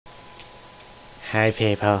Hi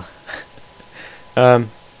people.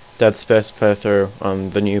 Dead Space playthrough on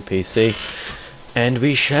the new PC, and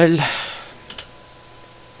we shall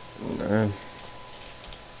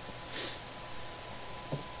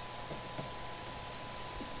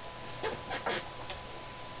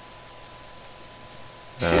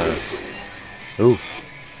ooh.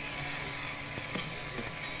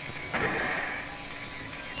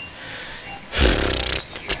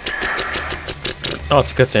 Oh,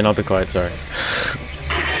 it's a cutscene, I'll be quiet, sorry.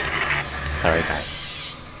 Sorry guys.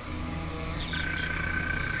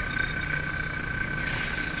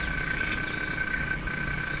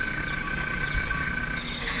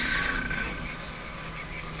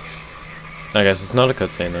 I guess it's not a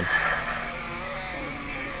cutscene then.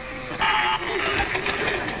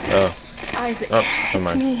 Oh. Isaac, Oh, never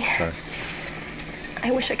mind. me. Sorry.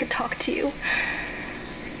 I wish I could talk to you.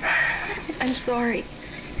 I'm sorry.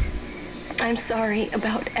 I'm sorry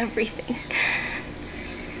about everything.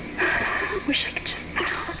 I wish I could just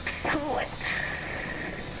talk to someone.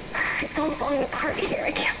 It's all falling apart here.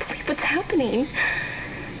 I can't believe what's happening.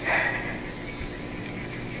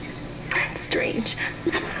 It's strange.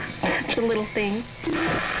 Such a little thing.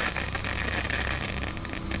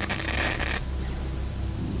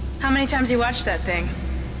 How many times you watched that thing?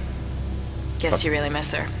 Guess you really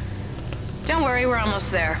miss her. Don't worry, we're almost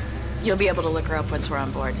there. You'll be able to look her up once we're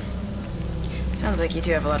on board. Sounds like you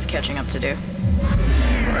two have a lot of catching up to do.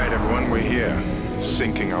 Alright, everyone, we're here.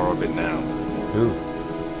 Sinking our orbit now. Ooh.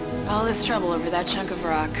 All this trouble over that chunk of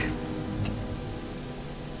rock.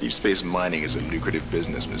 Deep space mining is a lucrative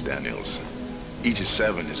business, Ms. Daniels. Aegis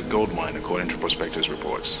 7 is a gold mine according to prospectors'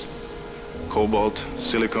 reports. Cobalt,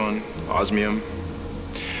 silicon, osmium.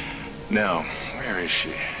 Now, where is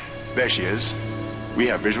she? There she is. We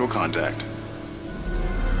have visual contact.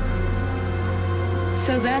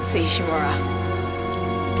 So that's Ishimura.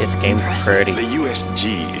 This game's pretty. The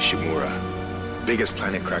USG Ishimura. Biggest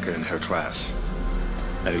planet cracker in her class.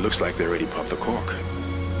 And it looks like they already popped the cork.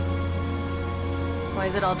 Why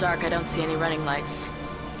is it all dark? I don't see any running lights.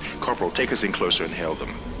 Corporal, take us in closer and hail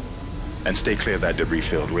them. And stay clear of that debris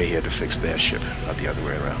field. We're here to fix their ship, not the other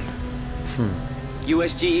way around.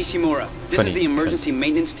 USG Ishimura. This Funny. is the emergency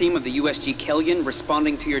maintenance team of the USG Kellion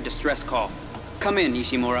responding to your distress call. Come in,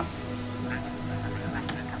 Ishimura.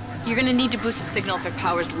 You're gonna need to boost the signal if your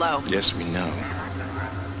power's low. Yes, we know.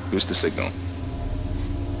 Boost the signal.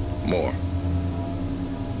 More.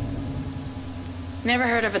 Never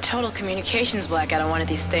heard of a total communications blackout on one of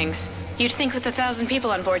these things. You'd think with 1,000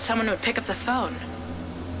 people on board, someone would pick up the phone.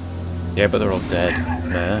 Yeah, but they're all dead.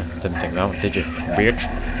 Nah, didn't think that one, did you, bitch?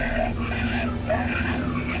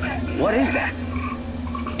 What is that?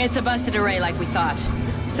 It's a busted array like we thought.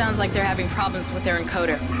 Sounds like they're having problems with their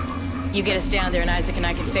encoder. You get us down there and Isaac and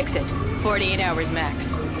I can fix it. 48 hours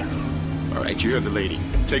max. All right, you heard the lady.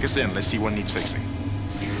 Take us in. Let's see what needs fixing.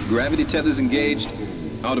 Gravity tethers engaged.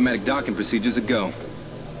 Automatic docking procedures a go.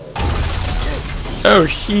 Oh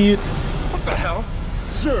shit. What the hell?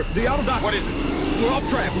 Sir, the auto dock. What is it? We're off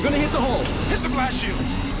track. We're gonna hit the hull. Hit the blast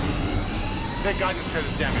shields. Their guidance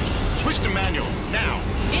tether's damaged. Switch to manual, now.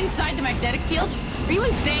 Inside the magnetic field? Are you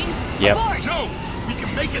insane? Yep. Abort! No! We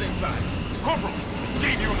can make it inside. Corporal,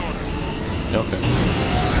 gave you an order. Okay.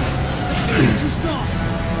 Too strong.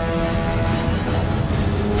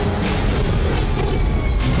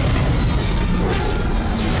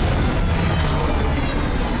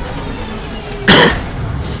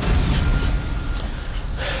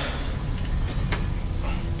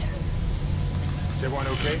 Is everyone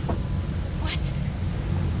okay?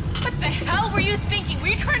 What the hell were you thinking? Were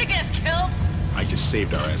you trying to get us killed? I just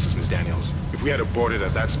saved our asses, Miss Daniels. If we had aborted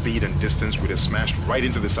at that speed and distance, we'd have smashed right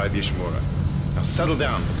into the side of the Ishimura. Now settle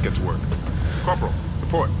down. Let's get to work. Corporal,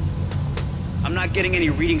 report. I'm not getting any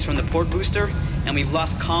readings from the port booster, and we've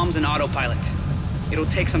lost comms and autopilot. It'll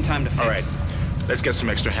take some time to fix. All right. Let's get some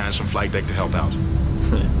extra hands from flight deck to help out.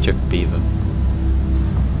 Chuck Beaver.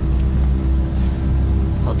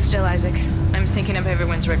 Hold still, Isaac. I'm syncing up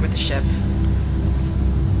everyone's rig with the ship.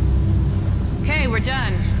 Okay, we're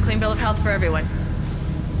done. Clean bill of health for everyone.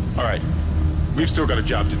 All right. We've still got a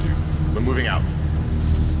job to do. We're moving out.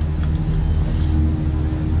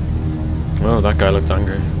 Oh, that guy looked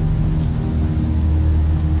angry.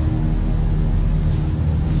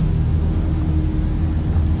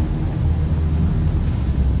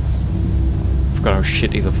 Forgot how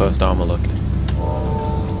shitty the first armor looked.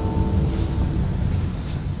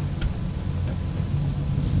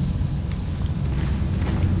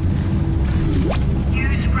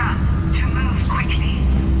 Use run to move quickly.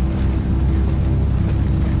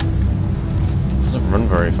 Doesn't run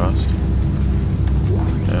very fast.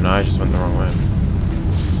 And I just went the wrong way.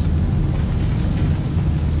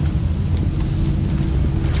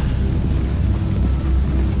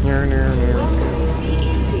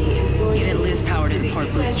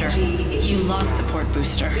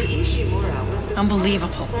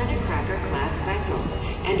 Unbelievable. Planet Cracker class vessel,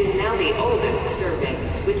 and is now the oldest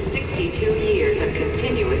service with 62 years of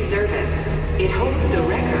continuous service. It holds the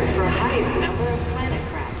record for highest number of planet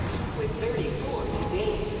cracks, with 34 to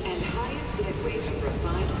date, and highest dead weight of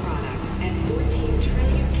refined product at 14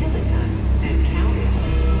 trillion kilotons and counting.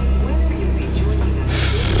 Whether you be joining us,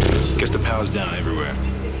 Guess the power's down everywhere.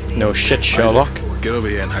 No shit, Sherlock. Get over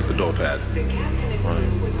here and hack the door pad. the captain and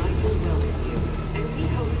crew would like to welcome you, and we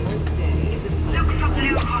hope your stay is a Look pleasant for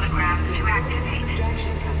blue holograms to activate.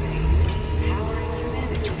 extraction company, powering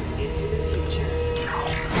humanity into the future.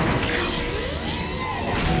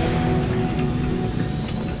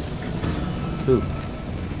 Ooh.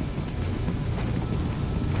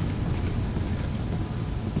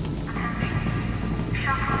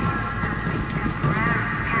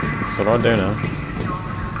 So what do I do now?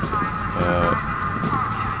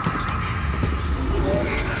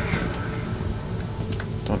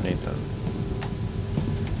 Don't need that.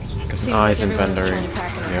 Because an eyes inventory.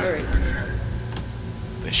 Yeah.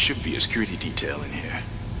 There should be a security detail in here.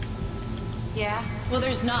 Yeah? Well,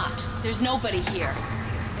 there's not. There's nobody here.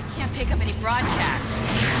 I can't pick up any broadcasts.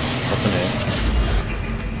 What's in here?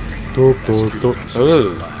 Ooh.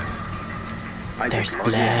 There's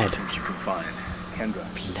blood. You can find. Kendra,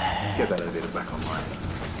 Blood. get that elevator back online.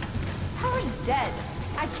 Power's dead.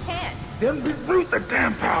 I can't. Then reroute the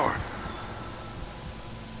damn power.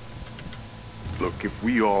 Look, if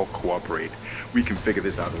we all cooperate, we can figure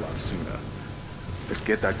this out a lot sooner. Let's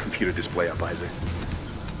get that computer display up, Isaac.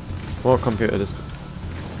 What computer this? Use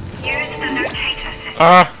the locator system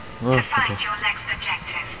Ah! to Oh, find okay. your next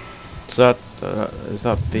objective. Is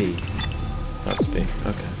that B? That's B.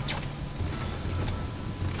 Okay.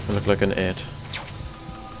 I look like an 8.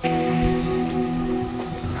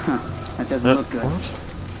 That doesn't look good. What?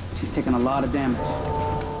 She's taking a lot of damage.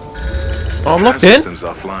 Oh, I'm locked in. Systems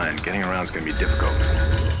offline. Getting around is going to be difficult.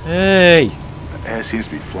 Hey. The air seems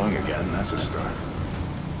to be flowing again. That's a start.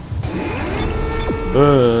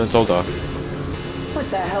 It's all dark. What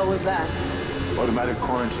the hell was that? Automatic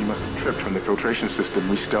quarantine must have tripped when the filtration system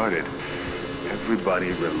restarted.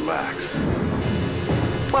 Everybody relax.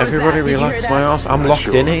 Everybody relax my ass. I'm Not locked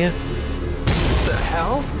sure. in here. The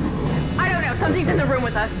hell? I don't know. Something's in the room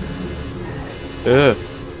with us.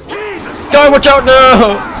 Die! Watch out!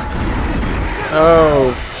 No!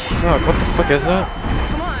 Oh, fuck! What the fuck is that?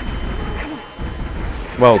 Come on.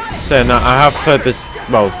 Well, saying that, I have played this.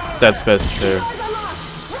 Well, Dead Space 2.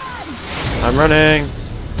 I'm running.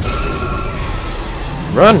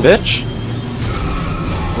 Run, bitch!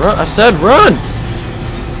 Run! I said run!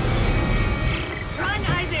 Run,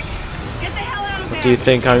 Isaac. Get the hell out of there. What do you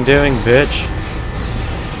think I'm doing, bitch?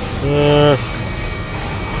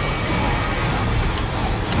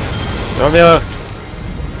 Come here!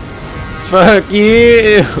 Fuck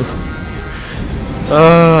you!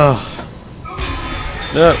 Oh.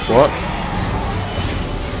 No, what?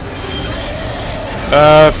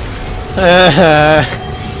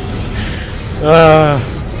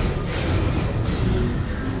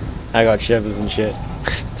 I got shivers and shit.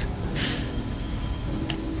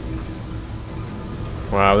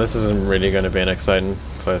 Wow, this isn't really going to be an exciting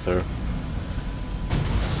playthrough.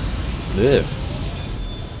 Ew.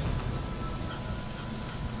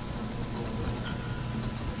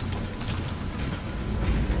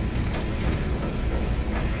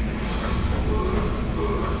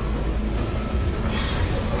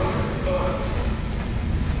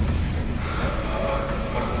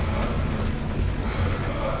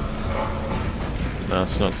 No,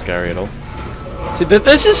 it's not scary at all. See,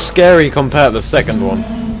 this is scary compared to the second one.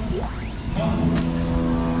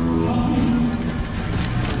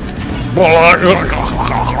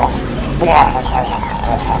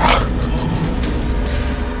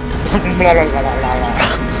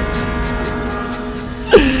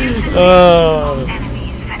 Oh.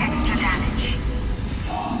 Enemies for extra damage.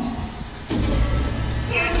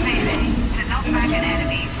 Use melee to knock back an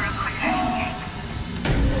enemy for a quicker escape.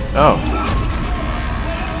 Oh.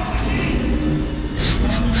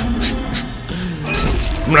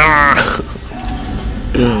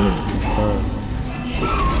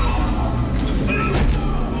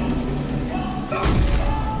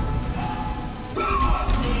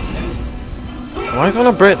 Am I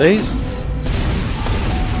gonna break these?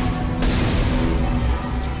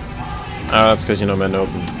 Oh, that's because you're not meant to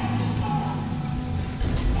open.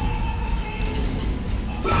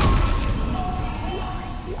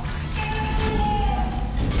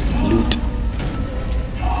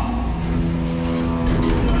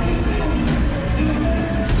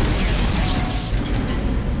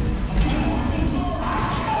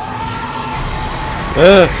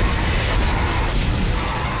 Loot.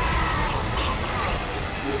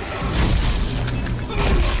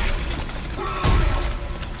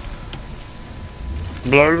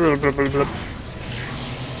 Blah, blah, blah, blah, blah.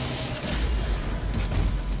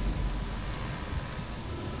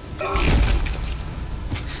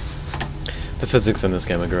 The physics in this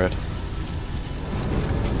game are great.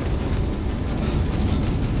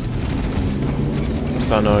 What's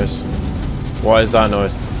that noise? What is that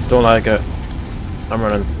noise? Don't like it. I'm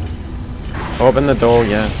running. Open the door,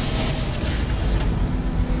 yes.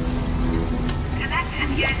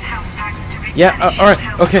 Yeah,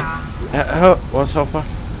 alright, okay. What's health pack?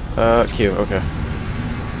 Q, okay.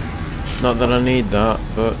 Not that I need that,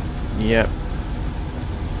 but yep.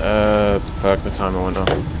 Fuck, the timer went off.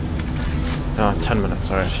 Oh, 10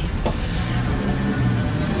 minutes, alright.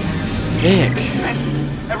 Nick.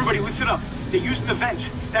 Everybody listen up. They're using the vents.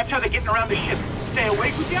 That's how they're getting around the ship. Stay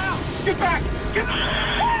away from down. Get back. Get...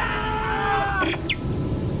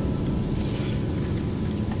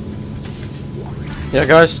 Yeah,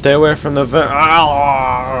 guys, stay away from the vent.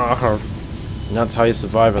 That's how you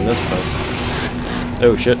survive in this place.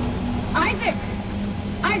 Oh, shit. Isaac!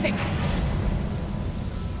 Isaac!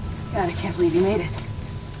 God, I can't believe you made it.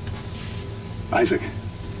 Isaac,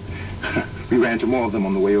 we ran into more of them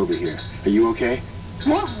on the way over here. Are you okay?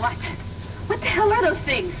 More what? What the hell are those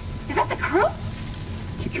things? Is that the crew?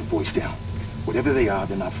 Keep your voice down. Whatever they are,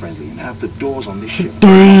 they're not friendly, and half the doors on this ship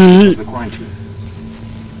are the quarantine.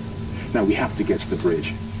 Now, we have to get to the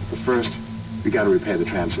bridge. But first, we gotta repair the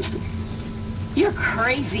tram system. You're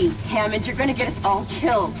crazy, Hammond. You're gonna get us all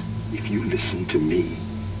killed. If you listen to me,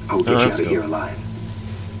 I will get you out of here alive.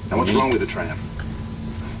 Now, what's wrong with the tram?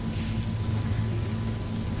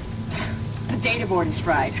 The data board is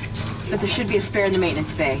fried, but there should be a spare in the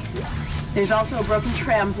maintenance bay. There's also a broken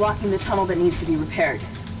tram blocking the tunnel that needs to be repaired.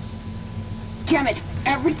 Damn it!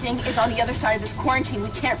 Everything is on the other side of this quarantine. We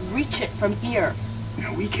can't reach it from here.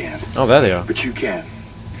 No, we can't. Oh, there they are. But you can.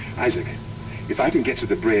 Isaac, if I can get to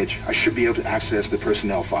the bridge, I should be able to access the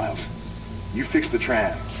personnel files. You fix the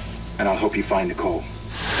tram, and I'll help you find Nicole.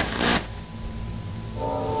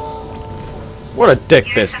 What a dick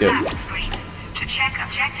biscuit. To check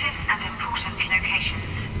objectives and important locations.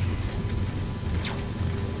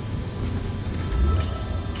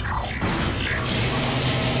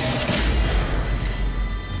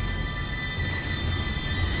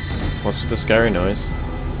 What's with the scary noise?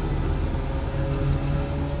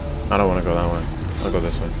 I don't want to go that way. I'll go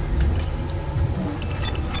this way.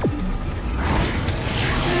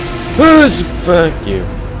 Fuck you.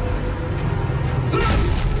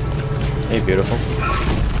 Hey, beautiful.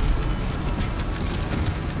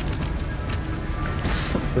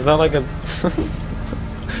 Is that like a...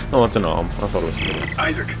 Oh, it's an arm. I thought it was something else.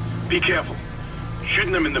 Isaac, be careful.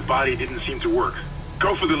 Shooting them in the body didn't seem to work.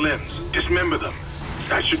 Go for the limbs. Dismember them.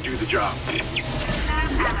 That should do the job. Conserve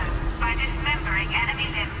ammo by dismembering enemy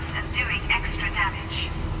limbs and doing extra damage.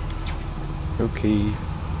 Okay.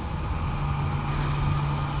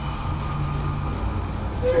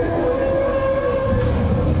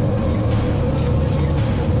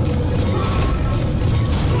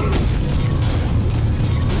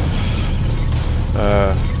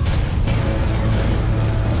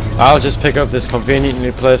 I'll just pick up this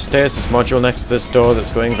conveniently placed stasis module next to this door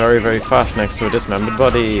that's going very, very fast next to a dismembered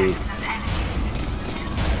body.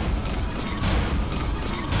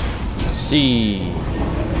 C.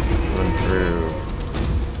 Run through.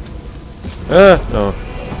 No.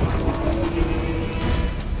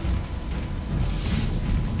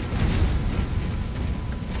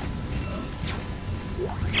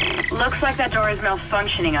 Looks like that door is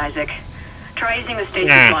malfunctioning, Isaac. Try using the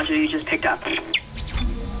stasis module you just picked up.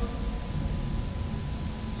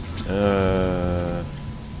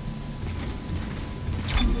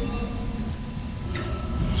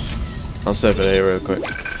 I'll save it here real quick.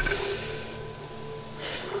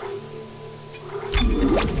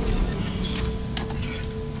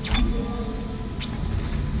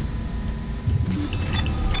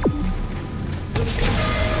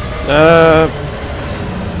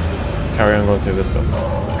 Carry on going through this door.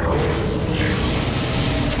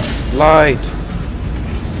 Light!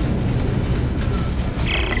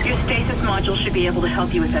 Your stasis module should be able to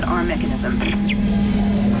help you with that arm mechanism.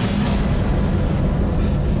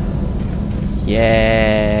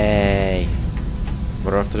 Yay!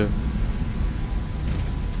 What do I have to do?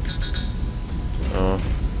 Oh.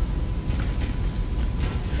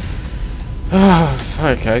 Oh,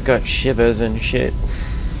 fuck, I got shivers and shit.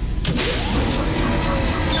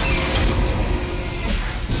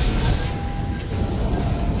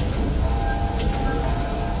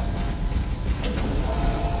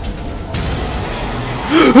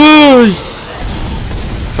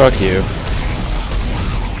 Fuck you.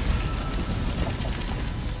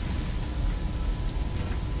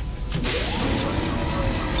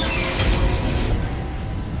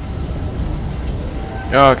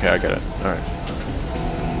 Oh, okay, I get it. Alright.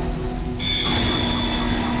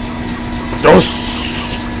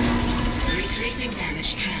 Dos! Retracing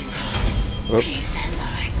damaged tram. Whoop. Please stand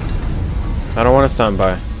by. I don't want to stand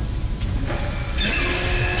by.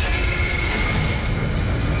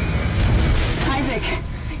 Isaac,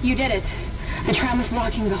 you did it. The tram is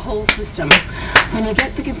blocking the whole system. When you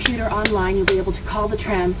get the computer online, you'll be able to call the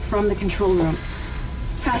tram from the control room.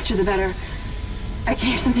 Faster the better. I can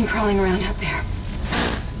hear something crawling around out there.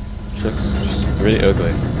 She looks just really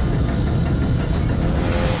ugly.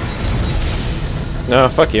 No,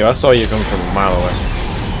 fuck you. I saw you come from a mile away.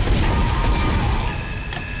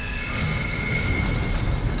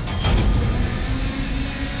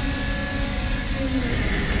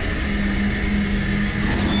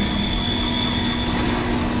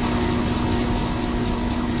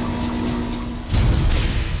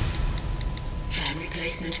 Tram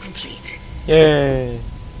replacement complete. Yay!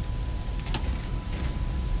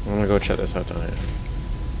 I'm gonna go check this out down here.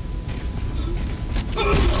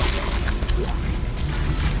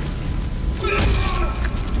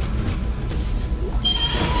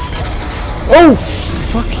 Oh!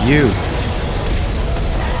 Fuck you!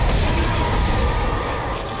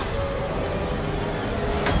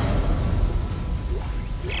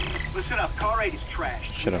 Listen up, car 8 is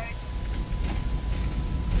trash. Shut up.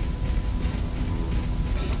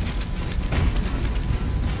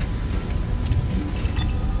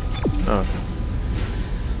 Okay.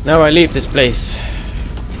 Now I leave this place.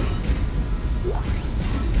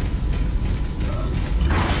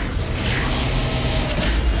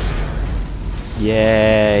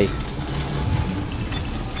 Yay.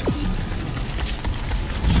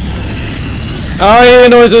 Oh, I hear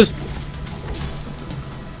noises.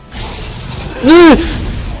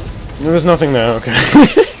 There was nothing there, okay.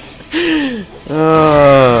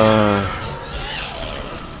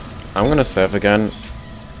 I'm gonna save again.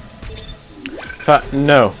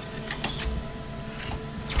 No.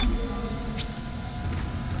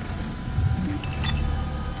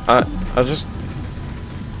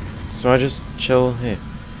 I just chill here.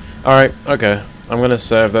 Alright, okay. I'm gonna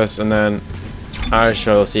save this and then I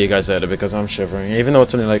shall see you guys later because I'm shivering. Even though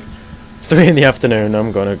it's only like 3 in the afternoon,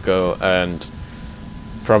 I'm gonna go and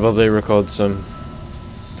probably record some,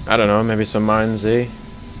 I don't know, maybe some Mine Z.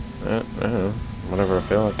 I don't know, whatever I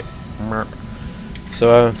feel like.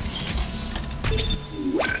 So,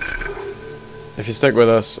 if you stick with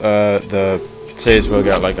us, the series will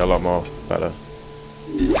get like a lot more better.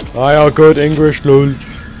 I are good English, lol.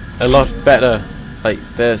 A lot better. Like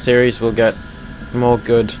the series will get more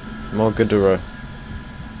gooder.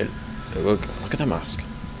 It will. Look at the mask.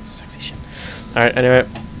 Sexy shit. All right. Anyway,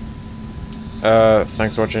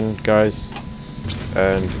 thanks for watching, guys,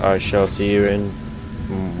 and I shall see you in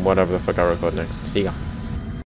whatever the fuck I record next. See ya.